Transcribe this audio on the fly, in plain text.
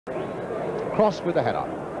Cross with the header.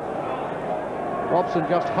 Robson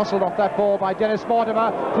just hustled off that ball by Dennis Mortimer.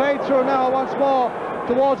 Played through now once more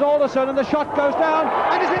towards Alderson, and the shot goes down.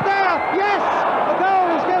 And is it there? Yes! The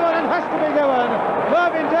goal is given and has to be given.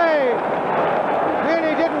 Mervyn Day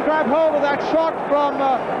really didn't grab hold of that shot from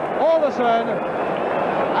Alderson,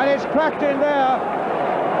 and it's cracked in there.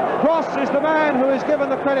 Cross is the man who is given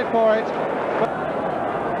the credit for it.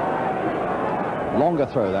 Longer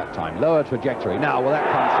throw that time, lower trajectory. Now will that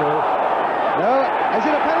come through? No. Is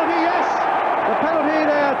it a penalty? Yes. The penalty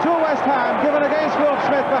there to West Ham, given against Will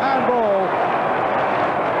Smith for handball.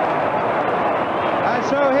 And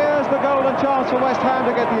so here's the golden chance for West Ham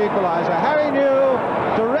to get the equaliser. Harry New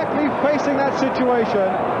directly facing that situation,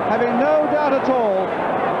 having no doubt at all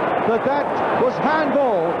that that was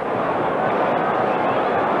handball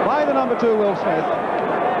by the number 2 Will Smith.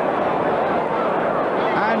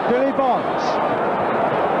 And Billy Bonds,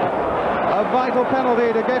 a vital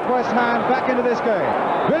penalty to get West Ham back into this game.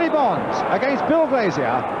 Billy Bonds against Bill Glazier,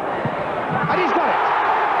 and he's got it,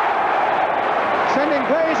 sending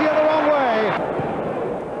Glazier the wrong way.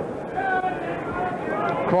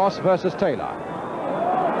 Cross versus Taylor,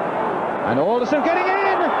 and Alderson getting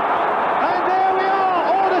in, and there we are,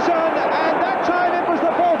 Alderson, and that time it was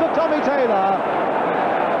the fault of Tommy Taylor.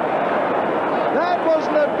 That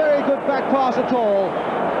wasn't a very good back pass at all,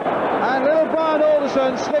 and little Brian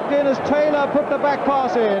Alderson slipped in as Taylor put the back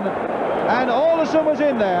pass in, and Alderson was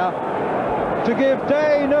in there to give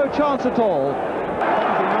Day no chance at all.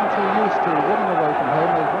 They're now too used to winning away from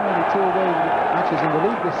home. They've won only 2 away matches in the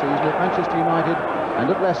league this season at Manchester United and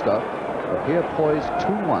at Leicester. But here poised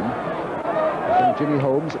 2-1 from Jimmy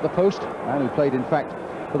Holmes at the post, and who played in fact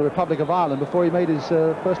for the Republic of Ireland before he made his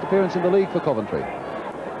first appearance in the league for Coventry.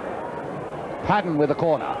 Padden with the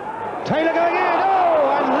corner. Taylor going in.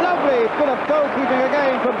 Oh, and lovely bit of goalkeeping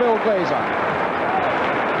again from Bill Glazier.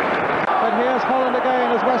 But here's Holland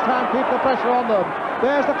again as West Ham keep the pressure on them.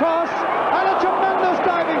 There's the cross, and a tremendous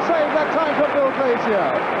diving save that time from Bill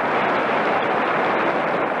Glazier.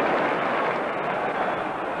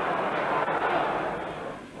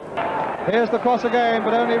 Here's the cross again,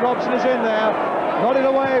 but only Robson is in there. Nodded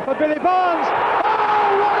away for Billy Bonds.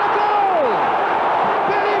 Oh, what a goal!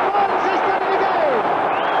 Billy Bonds has done it again!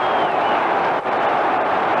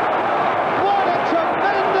 What a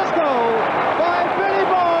tremendous goal by Billy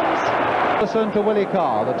Bonds! Listen to Willie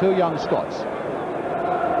Carr, the 2 young Scots.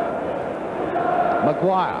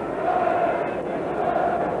 Maguire.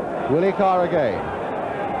 Willie Carr again.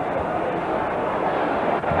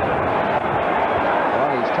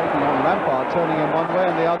 Lampard turning him one way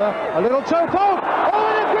and the other. A little toe poke. Oh,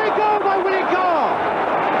 and a great goal by Willie Carr.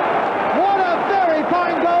 What a very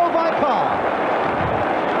fine goal by Carr.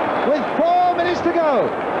 With 4 minutes to go.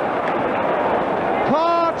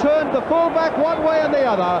 Carr turned the fullback one way and the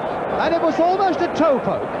other, and it was almost a toe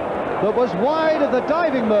poke that was wide of the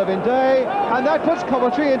diving Mervyn Day, and that puts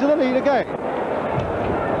Coventry into the lead again.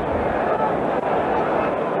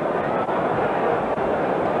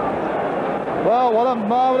 Well, what a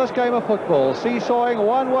marvellous game of football, seesawing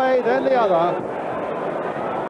one way, then the other.